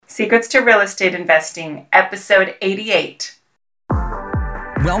Secrets to Real Estate Investing, episode 88.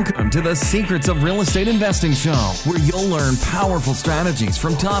 Welcome to the Secrets of Real Estate Investing Show, where you'll learn powerful strategies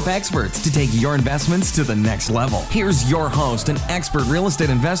from top experts to take your investments to the next level. Here's your host and expert real estate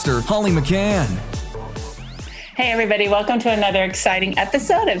investor, Holly McCann. Hey everybody, welcome to another exciting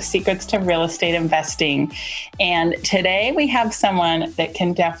episode of Secrets to Real Estate Investing. And today we have someone that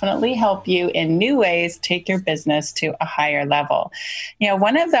can definitely help you in new ways take your business to a higher level. You know,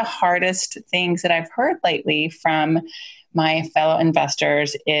 one of the hardest things that I've heard lately from my fellow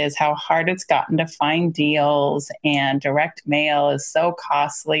investors is how hard it's gotten to find deals, and direct mail is so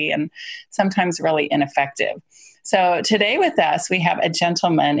costly and sometimes really ineffective. So today with us, we have a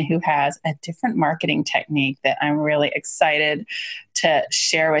gentleman who has a different marketing technique that I'm really excited to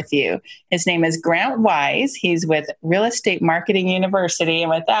share with you. His name is Grant Wise. He's with Real Estate Marketing University. And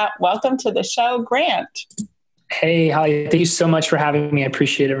with that, welcome to the show, Grant. Hey, Holly, thank you so much for having me. I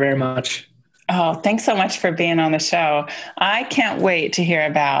appreciate it very much. Oh, thanks so much for being on the show. I can't wait to hear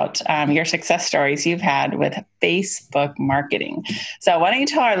about your success stories you've had with Facebook marketing. So why don't you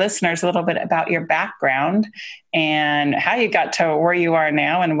tell our listeners a little bit about your background and how you got to where you are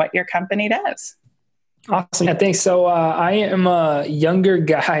now and what your company does? Awesome. Yeah, thanks. So I am a younger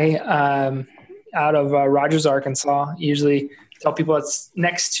guy out of Rogers, Arkansas. Usually tell people it's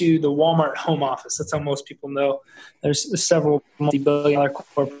next to the Walmart home office. That's how most people know. There's several multi-billion-dollar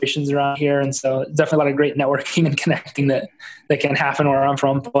corporations around here, and so definitely a lot of great networking and connecting that can happen where I'm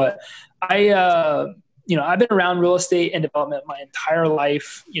from. But I've been around real estate and development my entire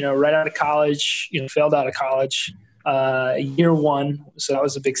life. Right out of college, failed out of college, year one, so that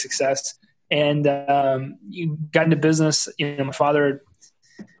was a big success. And you got into business. My father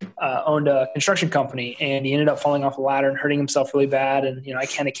owned a construction company, and he ended up falling off a ladder and hurting himself really bad. And, I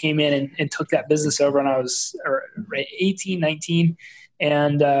kind of came in and took that business over when I was 18, 19.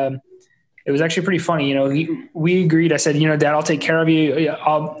 And it was actually pretty funny. We agreed. I said, Dad, I'll take care of you.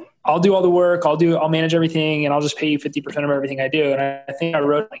 I'll do all the work. I'll manage everything, and I'll just pay you 50% of everything I do. And I think I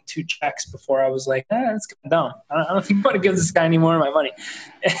wrote like 2 checks before I was like, that's kind of dumb. I don't think I want to give this guy any more of my money.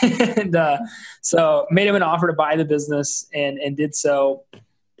 And so made him an offer to buy the business and did so.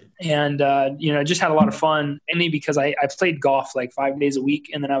 And, just had a lot of fun, mainly because I played golf like 5 days a week,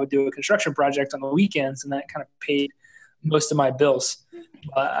 and then I would do a construction project on the weekends, and that kind of paid most of my bills.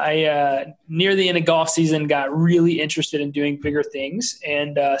 But I, near the end of golf season, got really interested in doing bigger things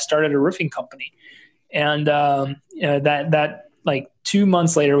and started a roofing company. And that like 2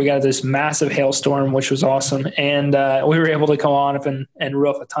 months later, we got this massive hailstorm, which was awesome. And we were able to come on up and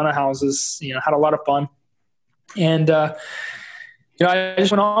roof a ton of houses, had a lot of fun. And I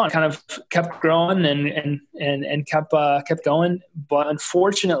just went on, kind of kept growing and kept going. But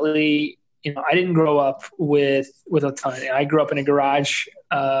unfortunately, I didn't grow up with a ton. I grew up in a garage,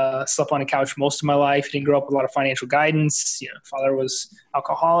 slept on a couch most of my life. Didn't grow up with a lot of financial guidance. Father was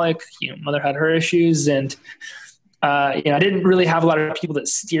alcoholic. Mother had her issues, and I didn't really have a lot of people that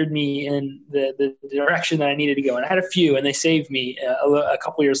steered me in the direction that I needed to go. And I had a few, and they saved me a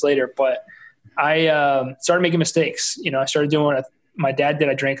couple years later. But I started making mistakes. I started doing what my dad did.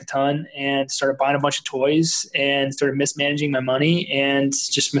 I drank a ton and started buying a bunch of toys and started mismanaging my money, and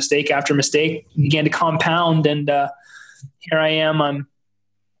just mistake after mistake began to compound. And here I am. I'm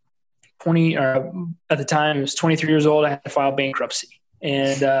 20, or at the time I was 23 years old. I had to file bankruptcy,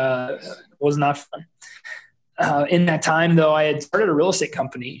 and it was not fun. In that time, though, I had started a real estate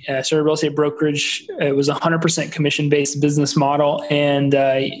company. I started a real estate brokerage. It was a 100% commission-based business model. And,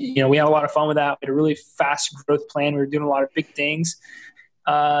 we had a lot of fun with that. We had a really fast growth plan. We were doing a lot of big things.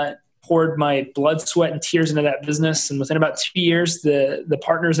 Poured my blood, sweat, and tears into that business. And within about 2 years, the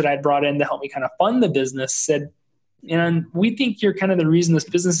partners that I had brought in to help me kind of fund the business said, we think you're kind of the reason this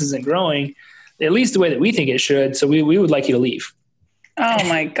business isn't growing, at least the way that we think it should. So we would like you to leave. Oh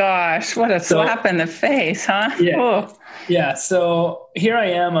my gosh, what a slap in the face, huh? Yeah. Oh. Yeah. So here I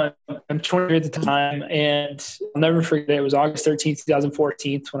am. I'm 20 at the time, and I'll never forget it. It was August 13th,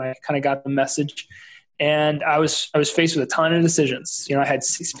 2014 when I kind of got the message. And I was faced with a ton of decisions. I had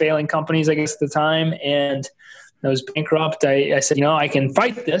 6 failing companies, I guess, at the time, and I was bankrupt. I said, I can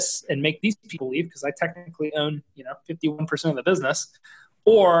fight this and make these people leave because I technically own, 51% of the business.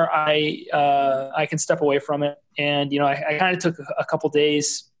 Or I can step away from it. And, I kind of took a couple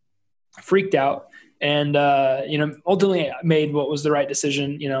days, freaked out, and, ultimately made what was the right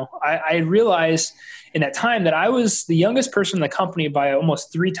decision. I realized in that time that I was the youngest person in the company by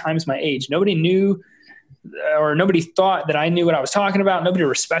almost 3 times my age. Nobody knew or nobody thought that I knew what I was talking about. Nobody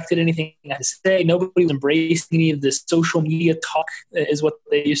respected anything I had to say. Nobody was embracing any of this social media talk, is what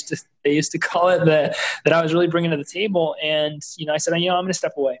they used to call it, that I was really bringing to the table. And, I said, I'm going to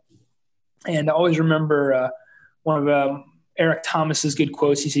step away. And I always remember one of Eric Thomas's good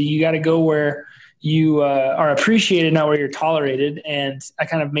quotes. He said, you got to go where you are appreciated, not where you're tolerated. And I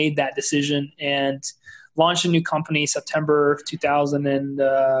kind of made that decision and launched a new company September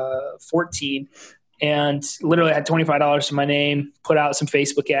 2014. And literally had $25 to my name, put out some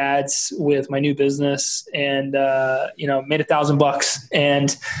Facebook ads with my new business, and made $1,000.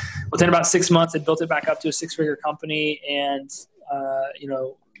 And within about 6 months, I built it back up to a 6-figure company. And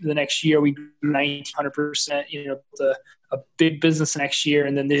the next year we grew 100%. Built a big business next year,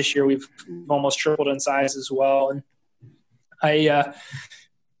 and then this year we've almost tripled in size as well. And I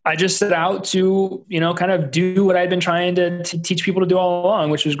just set out to, kind of do what I'd been trying to teach people to do all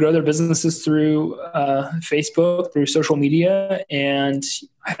along, which was grow their businesses through Facebook, through social media. And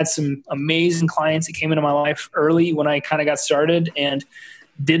I had some amazing clients that came into my life early when I kind of got started and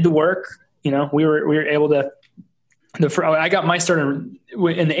did the work. We were able to, I got my start in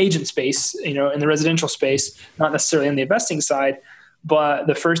the agent space, in the residential space, not necessarily on the investing side. But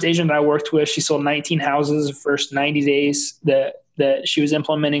the first agent I worked with, she sold 19 houses the first 90 days that she was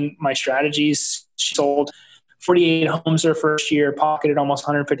implementing my strategies. She sold 48 homes her first year, pocketed almost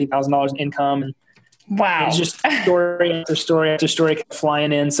 $150,000 in income. And wow. It's just story after story after story kept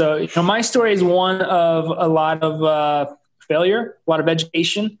flying in. So, my story is one of a lot of failure, a lot of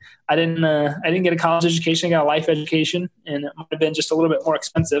education. I didn't get a college education. I got a life education, and it might have been just a little bit more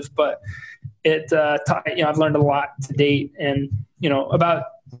expensive, but I've learned a lot to date. And, I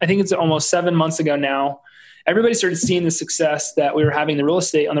think it's almost 7 months ago now, everybody started seeing the success that we were having in the real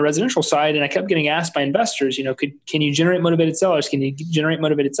estate on the residential side. And I kept getting asked by investors, can you generate motivated sellers? Can you generate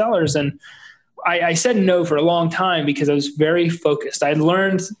motivated sellers? And I said no for a long time because I was very focused. I had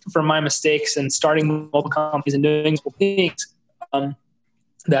learned from my mistakes and starting multiple companies and doing multiple things,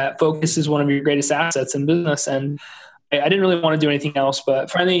 that focus is one of your greatest assets in business. And I didn't really want to do anything else,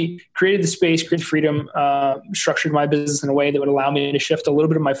 but finally created the space, created freedom, structured my business in a way that would allow me to shift a little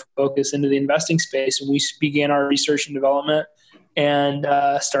bit of my focus into the investing space. And we began our research and development and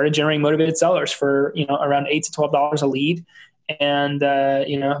started generating motivated sellers for, around $8 to $12 a lead. And,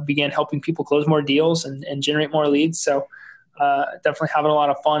 began helping people close more deals and generate more leads. So definitely having a lot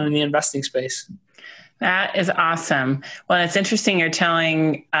of fun in the investing space. That is awesome. Well, it's interesting you're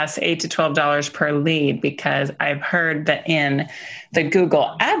telling us $8 to $12 per lead, because I've heard that in the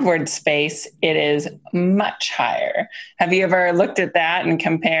Google AdWords space, it is much higher. Have you ever looked at that and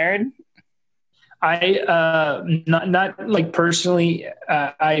compared? I not like personally.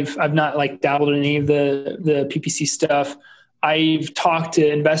 I've not like dabbled in any of the PPC stuff. I've talked to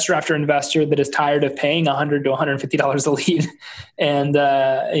investor after investor that is tired of paying $100 to $150 a lead. And,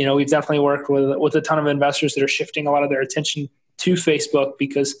 we've definitely worked with a ton of investors that are shifting a lot of their attention to Facebook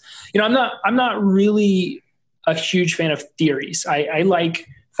because, I'm not really a huge fan of theories. I like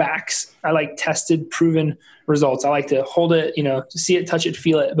facts. I like tested, proven results. I like to hold it, to see it, touch it,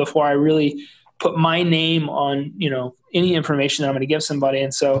 feel it before I really put my name on, any information that I'm going to give somebody.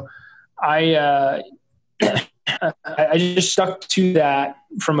 And so I just stuck to that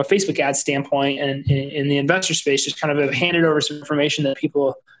from a Facebook ad standpoint, and in the investor space, just kind of have handed over some information that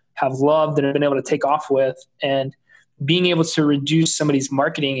people have loved and have been able to take off with, and being able to reduce somebody's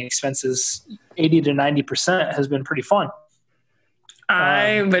marketing expenses 80 to 90% has been pretty fun.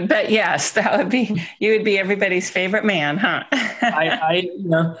 I would bet yes, you would be everybody's favorite man, huh?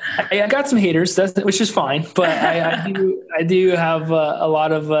 I got some haters, which is fine, but I do have a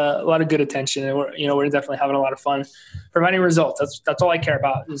lot of good attention, and we're definitely having a lot of fun providing results. That's all I care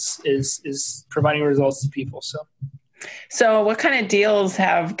about is providing results to people. So what kind of deals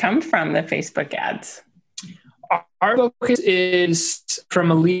have come from the Facebook ads? Our focus is,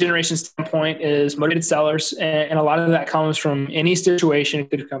 from a lead generation standpoint, is motivated sellers. And a lot of that comes from any situation. It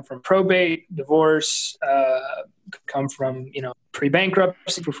could come from probate, divorce, could come from,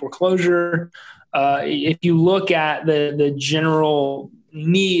 pre-bankruptcy, foreclosure. If you look at the general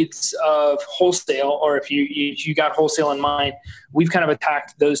needs of wholesale, or if you got wholesale in mind, we've kind of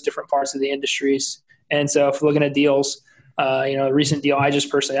attacked those different parts of the industries. And so if we're looking at deals, a recent deal, I've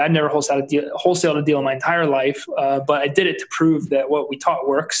never wholesaled a deal in my entire life, but I did it to prove that what we taught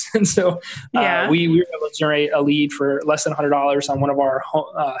works. And so we were able to generate a lead for less than $100 on one of our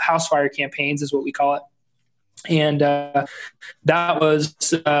house fire campaigns, is what we call it. And that was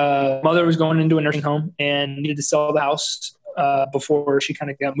mother was going into a nursing home and needed to sell the house before she kind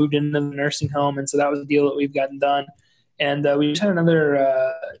of got moved into the nursing home. And so that was a deal that we've gotten done. And we just had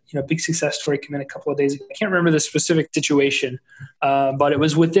another, big success story came in a couple of days ago. I can't remember the specific situation, but it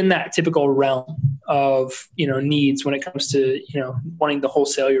was within that typical realm of, needs when it comes to, wanting to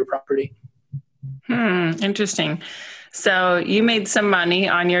wholesale your property. Interesting. So you made some money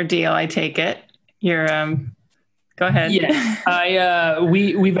on your deal, I take it. You're, go ahead. Yeah.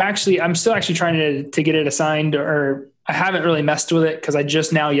 I'm still actually trying to get it assigned, or I haven't really messed with it because I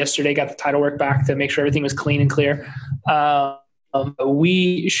just now yesterday got the title work back to make sure everything was clean and clear.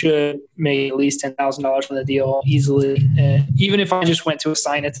 We should make at least $10,000 on the deal easily. Even if I just went to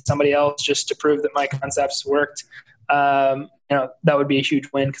assign it to somebody else just to prove that my concepts worked, that would be a huge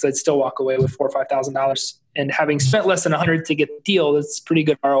win because I'd still walk away with $4,000 or $5,000. And having spent less than $100 to get the deal, that's pretty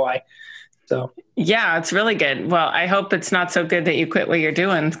good ROI. So yeah, it's really good. Well, I hope it's not so good that you quit what you're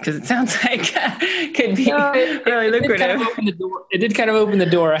doing, because it sounds like it could be really lucrative. It did kind of open the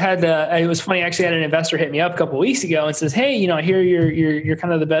door. I had it was funny. Actually, I had an investor hit me up a couple of weeks ago and says, "Hey, I hear you're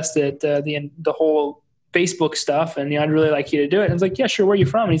kind of the best at the whole Facebook stuff, and I'd really like you to do it." And I was like, "Yeah, sure. Where are you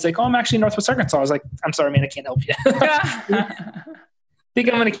from?" And he's like, "Oh, I'm actually in Northwest Arkansas." I was like, "I'm sorry, man, I can't help you." I think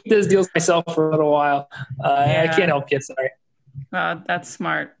I'm going to keep those deals myself for a little while. I can't help you. Sorry. Well, that's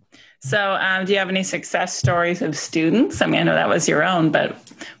smart. So do you have any success stories of students? I mean, I know that was your own, but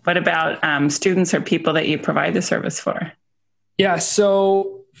what about students or people that you provide the service for? Yeah.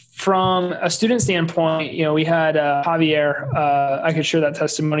 So from a student standpoint, we had Javier. I could share that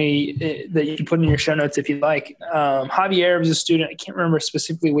testimony that you can put in your show notes if you'd like. Javier was a student. I can't remember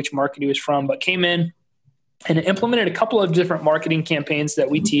specifically which market he was from, but came in and implemented a couple of different marketing campaigns that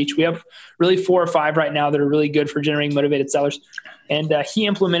we teach. We have really 4 or 5 right now that are really good for generating motivated sellers. And he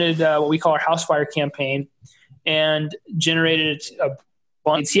implemented what we call our house fire campaign and generated a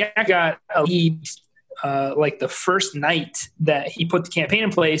bunch. He got a lead like the first night that he put the campaign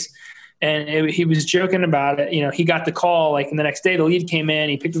in place. And he was joking about it. He got the call, like, and the next day the lead came in,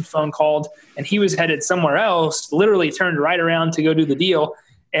 he picked up the phone, called, and he was headed somewhere else, literally turned right around to go do the deal.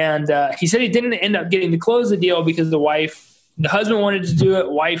 And he said he didn't end up getting to close the deal because the husband wanted to do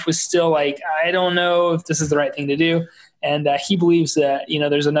it. Wife was still like, I don't know if this is the right thing to do. And he believes that,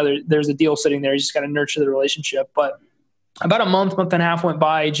 there's a deal sitting there. You just got to nurture the relationship. But about a month and a half went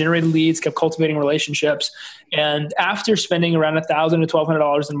by, generated leads, kept cultivating relationships. And after spending around $1,000 to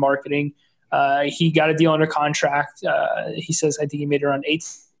 $1,200 in marketing, he got a deal under contract. He says, I think he made around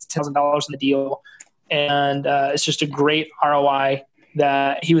 $8,000 in the deal. And it's just a great ROI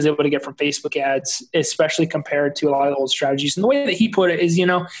that he was able to get from Facebook ads, especially compared to a lot of the old strategies. And the way that he put it is,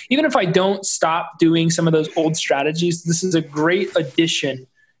 even if I don't stop doing some of those old strategies, this is a great addition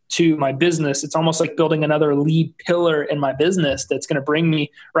to my business. It's almost like building another lead pillar in my business that's going to bring me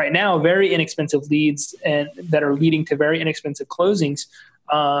right now very inexpensive leads and that are leading to very inexpensive closings,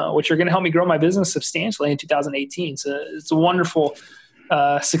 which are going to help me grow my business substantially in 2018. So it's a wonderful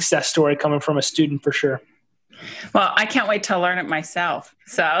success story coming from a student for sure. Well, I can't wait to learn it myself.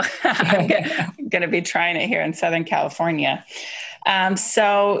 So I'm going to be trying it here in Southern California.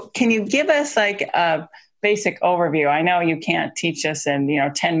 So can you give us like a basic overview? I know you can't teach us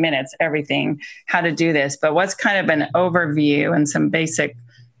in 10 minutes everything, how to do this, but what's kind of an overview and some basic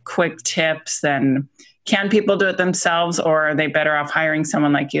quick tips? And can people do it themselves, or are they better off hiring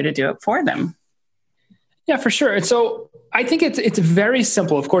someone like you to do it for them? Yeah, for sure. So I think it's very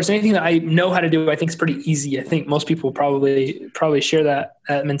simple. Of course, anything that I know how to do, I think is pretty easy. I think most people probably share that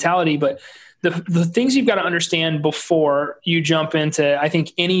mentality. But the things you've got to understand before you jump into, I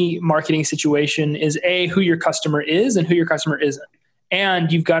think, any marketing situation is who your customer is and who your customer isn't.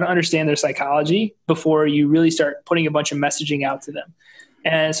 And you've got to understand their psychology before you really start putting a bunch of messaging out to them.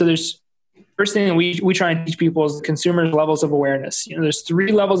 And so first thing we try and teach people is the consumer levels of awareness. There's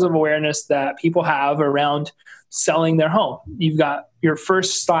 3 levels of awareness that people have around selling their home. You've got your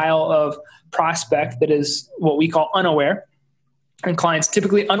first style of prospect that is what we call unaware. And clients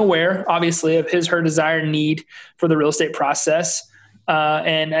typically unaware, obviously, of his, her desired need for the real estate process.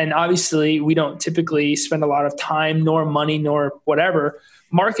 And obviously, we don't typically spend a lot of time nor money nor whatever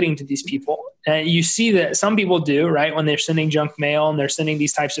marketing to these people. You see that some people do, right, when they're sending junk mail and they're sending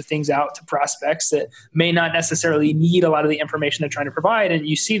these types of things out to prospects that may not necessarily need a lot of the information they're trying to provide, and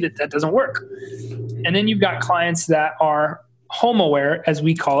you see that doesn't work. And then you've got clients that are home aware, as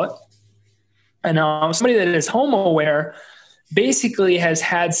we call it. And somebody that is home aware basically has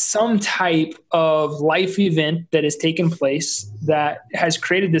had some type of life event that has taken place that has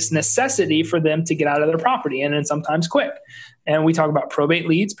created this necessity for them to get out of their property, and then sometimes quick. And we talk about probate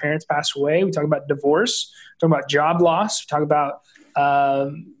leads, parents pass away. We talk about divorce. We talk about job loss. We talk about,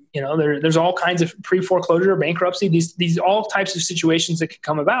 there's all kinds of pre-foreclosure, bankruptcy, these all types of situations that could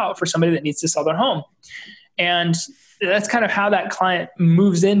come about for somebody that needs to sell their home. And that's kind of how that client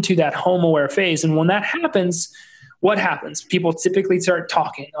moves into that home aware phase. And when that happens, what happens? People typically start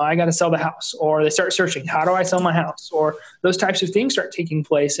talking, oh, I got to sell the house, or they start searching, how do I sell my house? Or those types of things start taking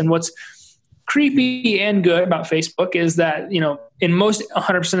place. And what's creepy and good about Facebook is that, in most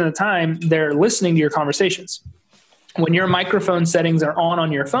 100% of the time, they're listening to your conversations. When your microphone settings are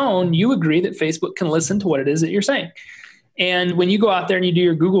on your phone, you agree that Facebook can listen to what it is that you're saying. And when you go out there and you do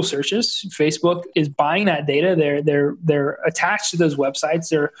your Google searches, Facebook is buying that data. They're attached to those websites.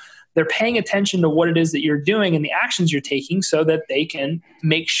 They're paying attention to what it is that you're doing and the actions you're taking so that they can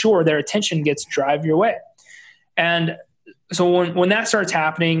make sure their attention gets drive your way. And so when that starts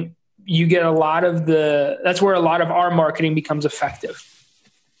happening, you get that's where a lot of our marketing becomes effective.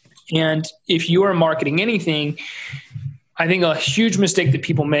 And if you are marketing anything, I think a huge mistake that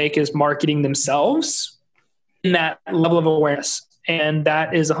people make is marketing themselves in that level of awareness. And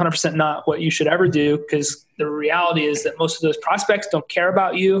that is 100% not what you should ever do, because the reality is that most of those prospects don't care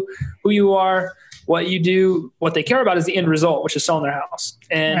about you, who you are, what you do. What they care about is the end result, which is selling their house.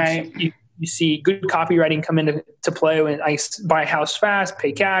 And right. You see good copywriting come into play when I buy a house fast,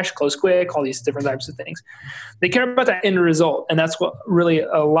 pay cash, close quick, all these different types of things. They care about that end result. And that's what really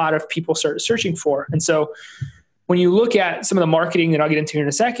a lot of people start searching for. And so when you look at some of the marketing that I'll get into here in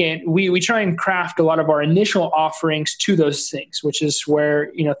a second, we try and craft a lot of our initial offerings to those things, which is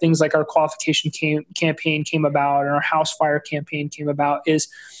where, things like our qualification campaign came about and our house fire campaign came about, is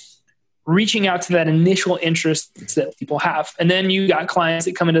reaching out to that initial interest that people have. And then you got clients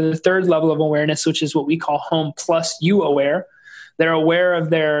that come into the third level of awareness, which is what we call home plus you aware. They're aware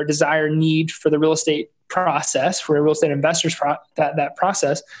of their desired need for the real estate process, for a real estate investor's that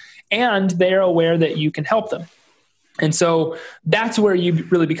process, and they're aware that you can help them. And so that's where you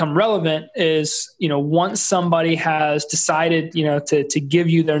really become relevant is, once somebody has decided, to give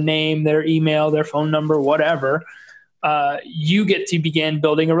you their name, their email, their phone number, whatever, you get to begin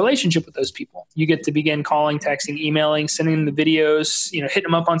building a relationship with those people. You get to begin calling, texting, emailing, sending them the videos, hitting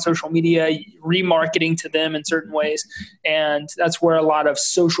them up on social media, remarketing to them in certain ways. And that's where a lot of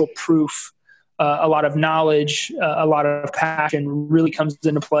social proof, a lot of knowledge, a lot of passion really comes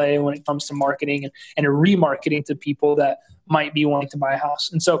into play when it comes to marketing and remarketing to people that might be wanting to buy a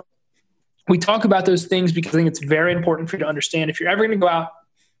house. And so we talk about those things because I think it's very important for you to understand if you're ever going to go out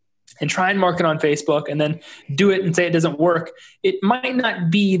and try and market on Facebook and then do it and say it doesn't work, it might not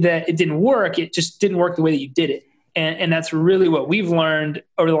be that it didn't work. It just didn't work the way that you did it. And that's really what we've learned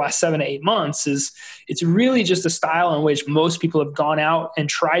over the last 7 to 8 months is it's really just a style in which most people have gone out and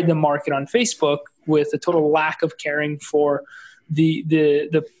tried to market on Facebook with a total lack of caring for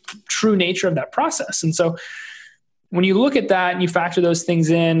the true nature of that process. And so when you look at that and you factor those things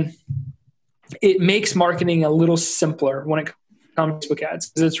in, it makes marketing a little simpler when it comes to Facebook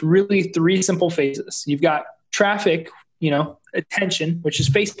ads. It's really 3 simple phases. You've got traffic, attention, which is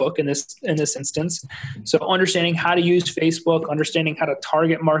Facebook in this instance. So understanding how to use Facebook, understanding how to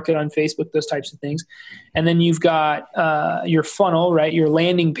target market on Facebook, those types of things. And then you've got your funnel, right? Your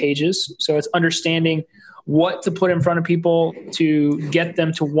landing pages. So it's understanding what to put in front of people to get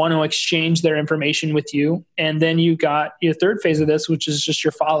them to want to exchange their information with you. And then you've got your third phase of this, which is just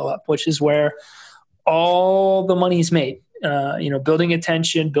your follow-up, which is where all the money is made. Building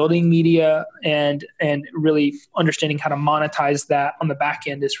attention, building media, and really understanding how to monetize that on the back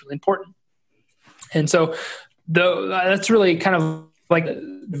end is really important. And so that's really kind of like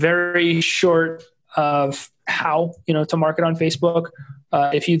very short of how, to market on Facebook.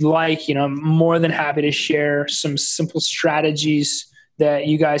 If you'd like, I'm more than happy to share some simple strategies that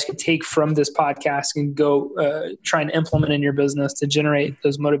you guys could take from this podcast and go try and implement in your business to generate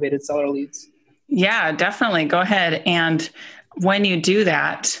those motivated seller leads. Yeah, definitely. Go ahead. And when you do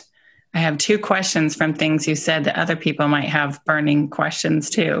that, I have 2 questions from things you said that other people might have burning questions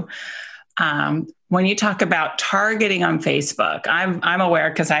too. When you talk about targeting on Facebook, I'm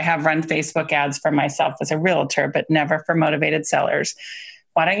aware because I have run Facebook ads for myself as a realtor, but never for motivated sellers.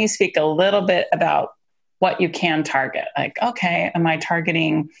 Why don't you speak a little bit about what you can target? Like, okay, am I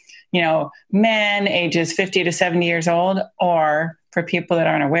targeting, men ages 50 to 70 years old? Or for people that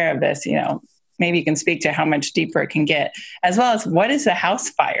aren't aware of this, maybe you can speak to how much deeper it can get, as well as what is the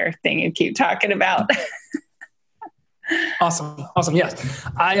house fire thing you keep talking about? Awesome. Yes.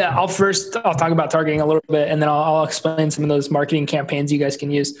 I'll talk about targeting a little bit, and then I'll explain some of those marketing campaigns you guys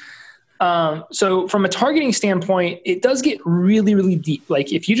can use. So from a targeting standpoint, it does get really, really deep.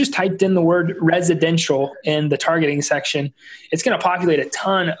 Like if you just typed in the word residential in the targeting section, it's going to populate a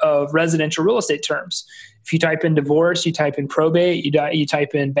ton of residential real estate terms. If you type in divorce, you type in probate, you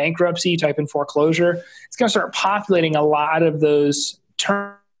type in bankruptcy, you type in foreclosure, it's going to start populating a lot of those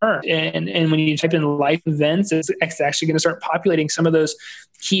terms And when you type in life events, it's actually going to start populating some of those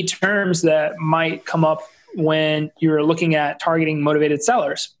key terms that might come up when you're looking at targeting motivated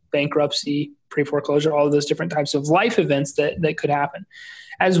sellers, bankruptcy, pre-foreclosure, all of those different types of life events that could happen.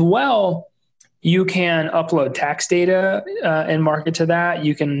 As well, you can upload tax data and market to that.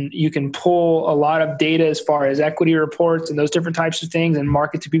 You can pull a lot of data as far as equity reports and those different types of things and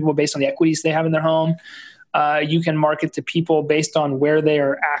market to people based on the equities they have in their home. You can market to people based on where they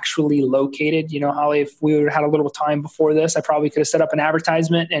are actually located. You know, Holly, if we had a little time before this, I probably could have set up an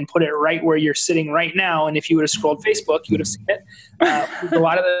advertisement and put it right where you're sitting right now. And if you would have scrolled Facebook, you would have seen it. A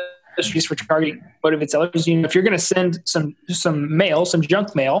lot of the strategies for targeting motivated sellers, you know, if you're going to send some mail, some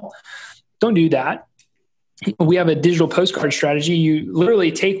junk mail, don't do that. We have a digital postcard strategy. You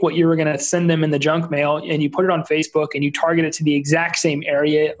literally take what you were going to send them in the junk mail and you put it on Facebook and you target it to the exact same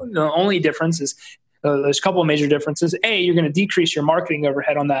area. The only difference is there's a couple of major differences. A, you're going to decrease your marketing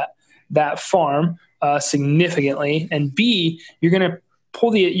overhead on that farm significantly, and B, you're going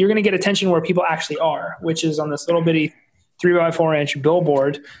to get attention where people actually are, which is on this little bitty 3x4 inch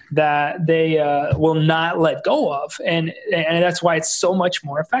billboard that they will not let go of, and that's why it's so much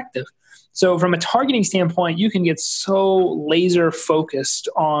more effective. So from a targeting standpoint, you can get so laser focused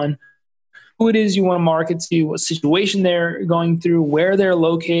on who it is you want to market to, what situation they're going through, where they're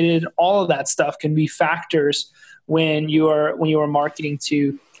located. All of that stuff can be factors when you are marketing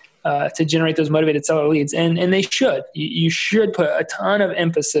to generate those motivated seller leads, and they should. You should put a ton of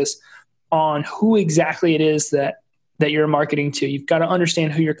emphasis on who exactly it is that you're marketing to. You've got to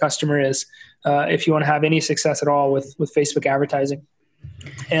understand who your customer is if you want to have any success at all with Facebook advertising.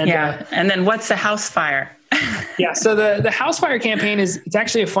 And and then what's the house fire? Yeah, so the house fire campaign it's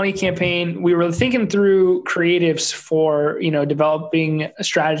actually a funny campaign. We were thinking through creatives for, you know, developing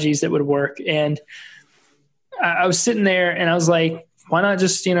strategies that would work. And I was sitting there and I was like, why not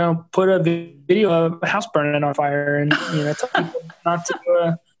just, you know, put a video of a house burning on fire and, you know, tell people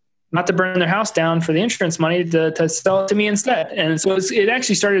not to burn their house down for the insurance money, to sell it to me instead. And so it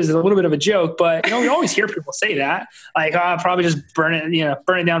actually started as a little bit of a joke, but, you know, we always hear people say that, like, I'll probably just burn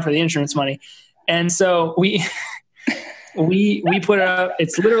it down for the insurance money. And so we put up,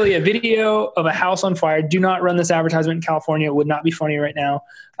 it's literally a video of a house on fire. Do not run this advertisement in California. It would not be funny right now.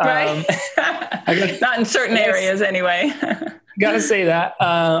 Right. Not in certain areas anyway. Got to say that.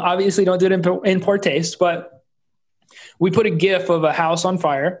 Obviously don't do it in poor taste, but we put a GIF of a house on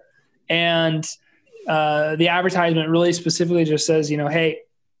fire, and the advertisement really specifically just says, you know, hey,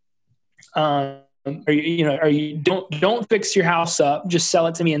 don't fix your house up, just sell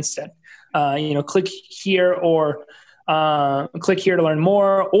it to me instead. You know, click here or click here to learn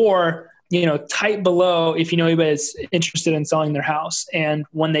more, or, you know, type below if you know anybody that's interested in selling their house. And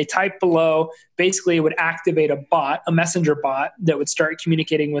when they type below, basically it would activate a messenger bot that would start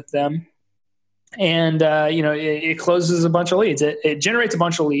communicating with them. And, you know, it closes a bunch of leads. It generates a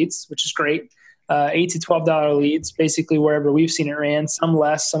bunch of leads, which is great. $8 to $12 leads, basically wherever we've seen it ran, some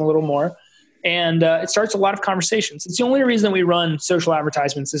less, some a little more. And it starts a lot of conversations. It's the only reason that we run social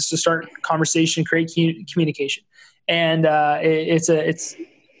advertisements, is to start conversation, create communication. And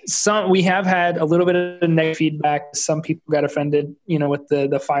we have had a little bit of negative feedback. Some people got offended, you know, with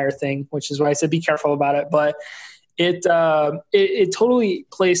the fire thing, which is why I said be careful about it. But it totally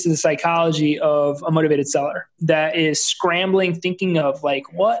plays to the psychology of a motivated seller that is scrambling, thinking of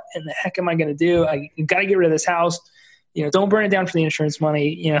like, what in the heck am I going to do? I got to get rid of this house. You know, don't burn it down for the insurance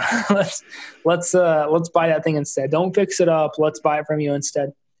money. You know, let's buy that thing instead. Don't fix it up. Let's buy it from you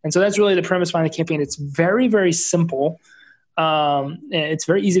instead. And so that's really the premise behind the campaign. It's very, very simple. It's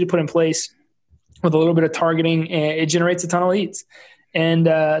very easy to put in place with a little bit of targeting. It generates a ton of leads. And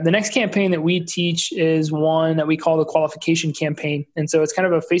the next campaign that we teach is one that we call the qualification campaign. And so it's kind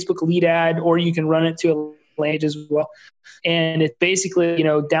of a Facebook lead ad, or you can run it to a landing as well. And it's basically, you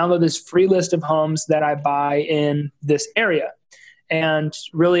know, download this free list of homes that I buy in this area. And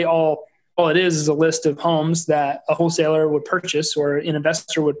really all it is a list of homes that a wholesaler would purchase or an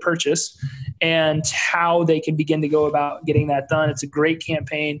investor would purchase, and how they can begin to go about getting that done. It's a great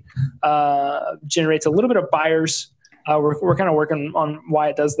campaign, generates a little bit of buyers. We're kind of working on why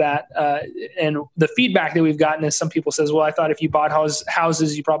it does that. And the feedback that we've gotten is some people says, well, I thought if you bought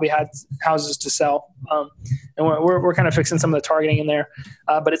houses, you probably had houses to sell. And we're kind of fixing some of the targeting in there,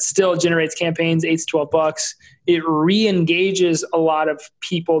 but it still generates campaigns, $8 to $12. It re-engages a lot of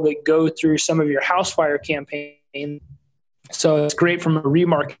people that go through some of your house fire campaign. So it's great from a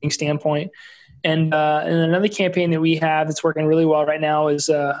remarketing standpoint. And another campaign that we have that's working really well right now is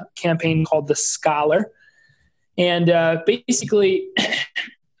a campaign called The Scholar. And basically,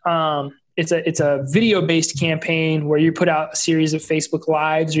 it's a video-based campaign where you put out a series of Facebook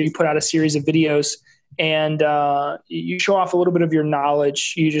Lives or you put out a series of videos, and you show off a little bit of your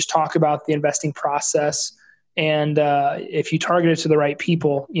knowledge. You just talk about the investing process. And if you target it to the right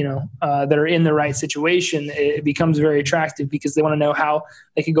people, that are in the right situation, it becomes very attractive because they want to know how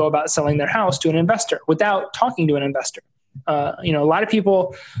they can go about selling their house to an investor without talking to an investor. A lot of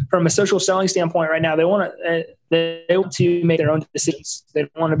people from a social selling standpoint right now, they want to make their own decisions. They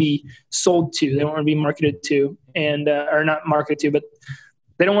don't want to be sold to. They don't want to be marketed to, or not marketed to, but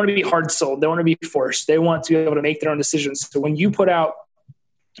they don't want to be hard sold. They want to be forced. They want to be able to make their own decisions. So when you put out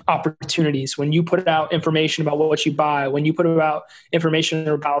opportunities, when you put out information about what you buy, when you put out information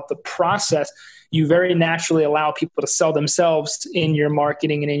about the process, you very naturally allow people to sell themselves in your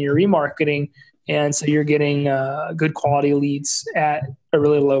marketing and in your remarketing. And so you're getting good quality leads at a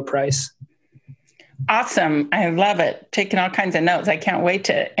really low price. Awesome. I love it. Taking all kinds of notes. I can't wait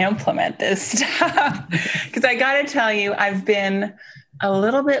to implement this stuff. Because I got to tell you, I've been a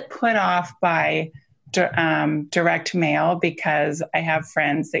little bit put off by direct mail because I have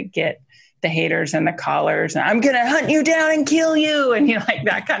friends that get the haters and the callers and I'm going to hunt you down and kill you and like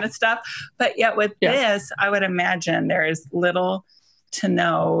that kind of stuff. But yet with this, I would imagine there is little to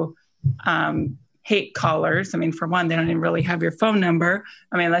no hate callers. I mean, for one, they don't even really have your phone number.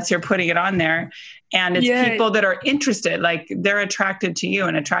 I mean, unless you're putting it on there. And it's people that are interested, like they're attracted to you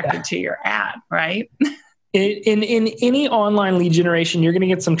and attracted to your ad, right? In any online lead generation, you're going to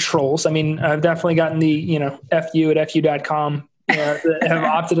get some trolls. I mean, I've definitely gotten the, FU at fu.com that have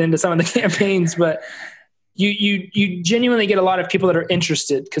opted into some of the campaigns, but you genuinely get a lot of people that are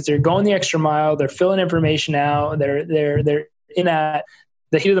interested because they're going the extra mile. They're filling information out. They're in at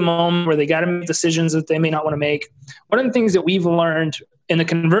the heat of the moment where they got to make decisions that they may not want to make. One of the things that we've learned in the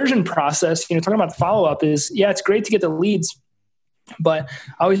conversion process, talking about the follow-up is, it's great to get the leads. But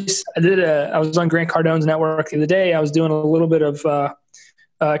I was on Grant Cardone's network the other day. I was doing a little bit of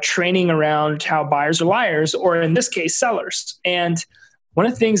training around how buyers are liars, or in this case, sellers. And one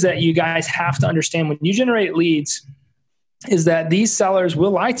of the things that you guys have to understand when you generate leads is that these sellers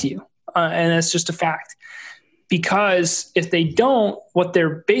will lie to you. And that's just a fact. Because if they don't, what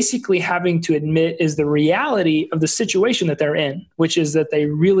they're basically having to admit is the reality of the situation that they're in, which is that they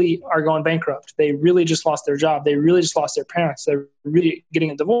really are going bankrupt. They really just lost their job. They really just lost their parents. They're really getting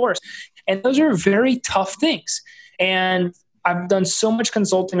a divorce. And those are very tough things. And I've done so much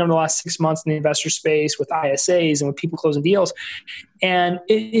consulting over the last 6 months in the investor space with ISAs and with people closing deals. And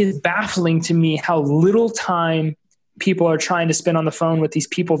it is baffling to me how little time people are trying to spend on the phone with these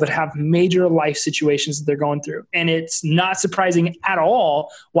people that have major life situations that they're going through. And it's not surprising at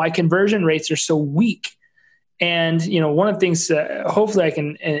all why conversion rates are so weak. And, one of the things hopefully I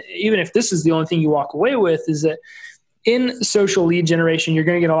can, even if this is the only thing you walk away with, is that in social lead generation, you're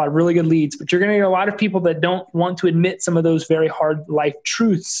going to get a lot of really good leads, but you're going to get a lot of people that don't want to admit some of those very hard life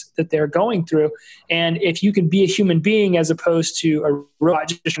truths that they're going through. And if you can be a human being as opposed to a robot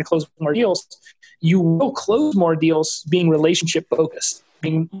just trying to close more deals, you will close more deals being relationship focused,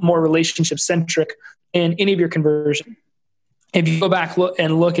 being more relationship centric in any of your conversion. If you go back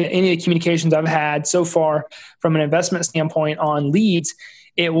and look at any of the communications I've had so far from an investment standpoint on leads,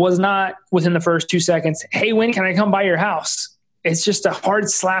 it was not within the first 2 seconds, hey, when can I come by your house? It's just a hard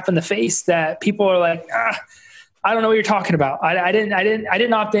slap in the face that people are like, I don't know what you're talking about. I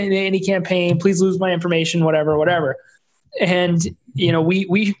didn't opt into any campaign. Please lose my information, whatever. And,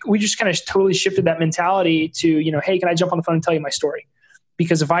 we just kind of totally shifted that mentality to, hey, can I jump on the phone and tell you my story?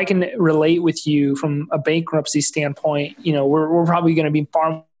 Because if I can relate with you from a bankruptcy standpoint, we're probably going to be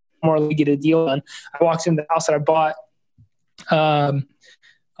far more likely to get a deal done. I walked into the house that I bought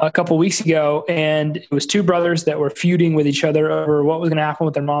a couple of weeks ago, and it was two brothers that were feuding with each other over what was going to happen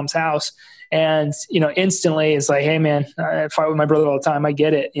with their mom's house. And, instantly it's like, hey man, I fight with my brother all the time. I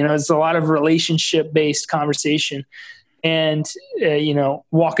get it. It's a lot of relationship based conversation. And,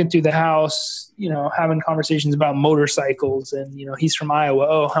 walking through the house, having conversations about motorcycles and, he's from Iowa.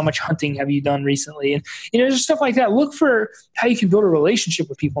 Oh, how much hunting have you done recently? And, just stuff like that. Look for how you can build a relationship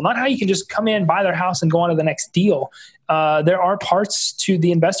with people, not how you can just come in, buy their house and go on to the next deal. There are parts to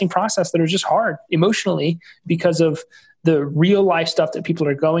the investing process that are just hard emotionally because of the real life stuff that people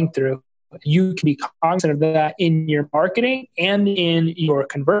are going through. You can be cognizant of that in your marketing and in your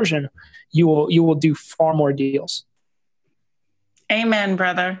conversion. You will do far more deals. Amen,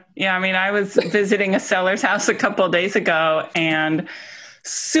 brother. Yeah, I mean, I was visiting a seller's house a couple of days ago and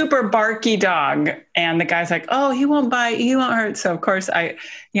super barky dog. And the guy's like, oh, he won't bite, he won't hurt. So of course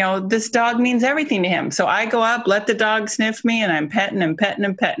this dog means everything to him. So I go up, let the dog sniff me, and I'm petting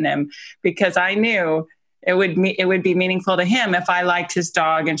him because I knew it would be meaningful to him if I liked his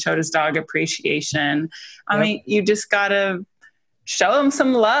dog and showed his dog appreciation. I mean, you just got to show him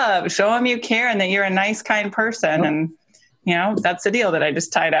some love, show him you care and that you're a nice, kind person. And, that's the deal that I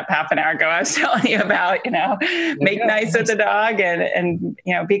just tied up half an hour ago. I was telling you about, make nice with the dog and,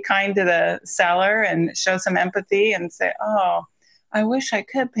 be kind to the seller and show some empathy and say, oh, I wish I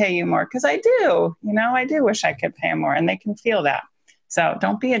could pay you more. Cause I do, I do wish I could pay him more, and they can feel that. So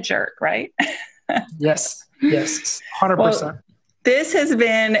don't be a jerk, right? Yes. 100%. Well, this has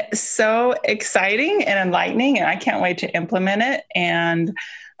been so exciting and enlightening, and I can't wait to implement it. And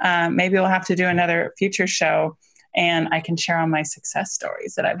maybe we'll have to do another future show, and I can share all my success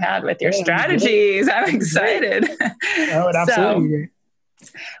stories that I've had with your strategies. I'm excited. Oh, absolutely.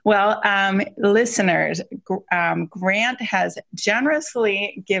 Well, listeners, Grant has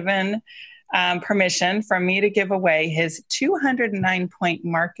generously given permission for me to give away his 209-point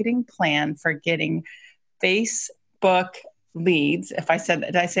marketing plan for getting Facebook leads.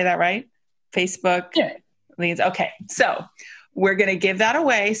 Did I say that right? Facebook leads. Okay. So we're going to give that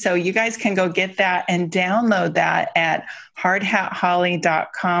away. So you guys can go get that and download that at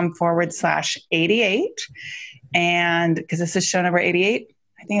hardhatholly.com/88. And because this is show number 88,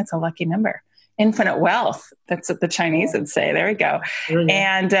 I think it's a lucky number. Infinite wealth. That's what the Chinese would say. There we go.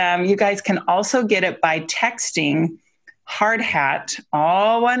 And you guys can also get it by texting hard hat,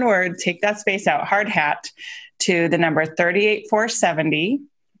 all one word, take that space out, hard hat, to the number 38470.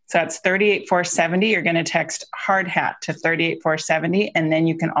 So that's 38470. You're going to text hard hat to 38470. And then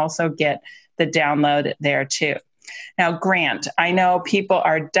you can also get the download there too. Now, Grant, I know people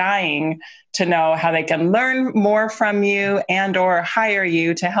are dying to know how they can learn more from you and or hire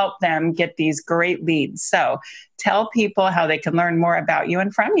you to help them get these great leads. So tell people how they can learn more about you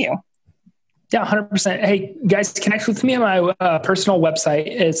and from you. Yeah, 100%. Hey, guys, connect with me on my personal website.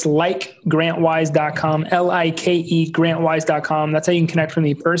 It's likegrantwise.com, LIKE grantwise.com. That's how you can connect with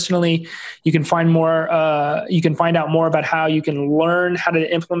me personally. You can find more. You can find out more about how you can learn how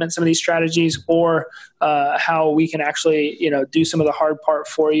to implement some of these strategies, or how we can actually, do some of the hard part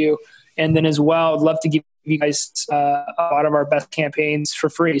for you. And then as well, I'd love to give you guys a lot of our best campaigns for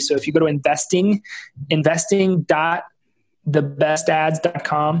free. So if you go to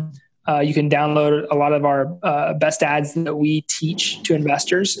investing.thebestads.com, you can download a lot of our best ads that we teach to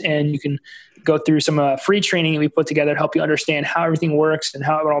investors, and you can go through some free training that we put together to help you understand how everything works and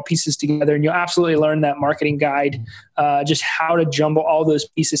how it all pieces together. And you'll absolutely learn that marketing guide, just how to jumble all those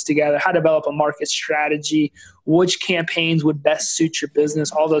pieces together, how to develop a market strategy, which campaigns would best suit your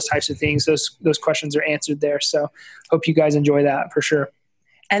business, all those types of things. Those questions are answered there. So hope you guys enjoy that for sure.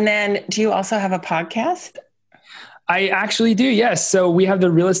 And then do you also have a podcast? I actually do, yes. So we have the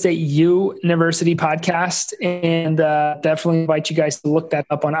Real Estate University podcast, and definitely invite you guys to look that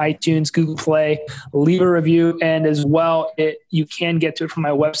up on iTunes, Google Play, leave a review, and as well, you can get to it from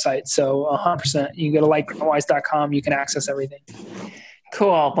my website. So 100%, you go to likegrantwise.com, you can access everything.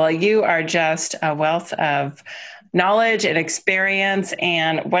 Cool. Well, you are just a wealth of knowledge and experience,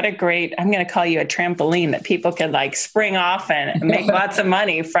 and what a great, I'm going to call you a trampoline that people could spring off and make lots of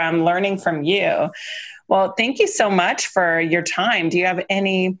money from learning from you. Well, thank you so much for your time. Do you have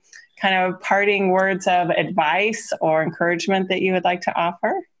any kind of parting words of advice or encouragement that you would like to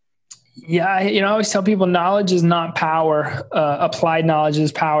offer? Yeah, I always tell people knowledge is not power. Applied knowledge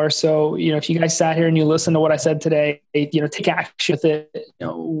is power. So, if you guys sat here and you listen to what I said today, take action with it.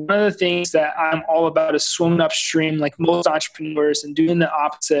 One of the things that I'm all about is swimming upstream like most entrepreneurs and doing the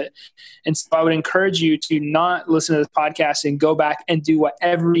opposite. And so I would encourage you to not listen to this podcast and go back and do what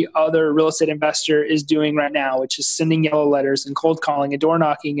every other real estate investor is doing right now, which is sending yellow letters and cold calling and door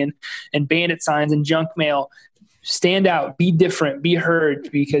knocking and bandit signs and junk mail. Stand out, be different, be heard,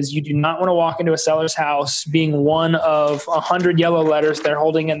 because you do not want to walk into a seller's house being one of 100 yellow letters they're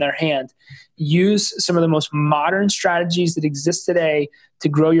holding in their hand. Use some of the most modern strategies that exist today to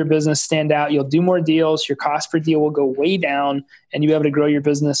grow your business, stand out. You'll do more deals, your cost per deal will go way down, and you'll be able to grow your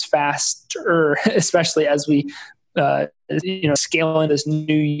business faster, especially as we scale in this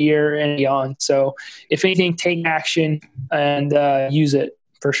new year and beyond. So if anything, take action and use it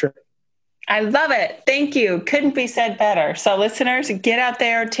for sure. I love it. Thank you. Couldn't be said better. So listeners, get out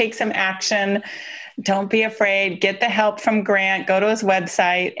there, take some action. Don't be afraid. Get the help from Grant. Go to his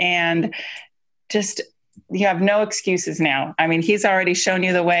website and you have no excuses now. I mean, he's already shown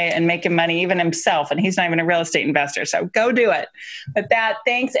you the way and making money even himself, and he's not even a real estate investor. So go do it. With that,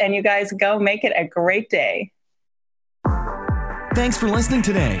 thanks. And you guys go make it a great day. Thanks for listening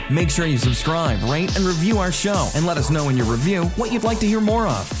today. Make sure you subscribe, rate, and review our show, and let us know in your review what you'd like to hear more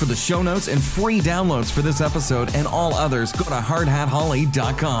of. For the show notes and free downloads for this episode and all others, go to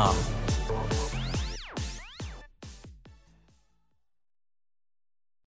hardhatholly.com.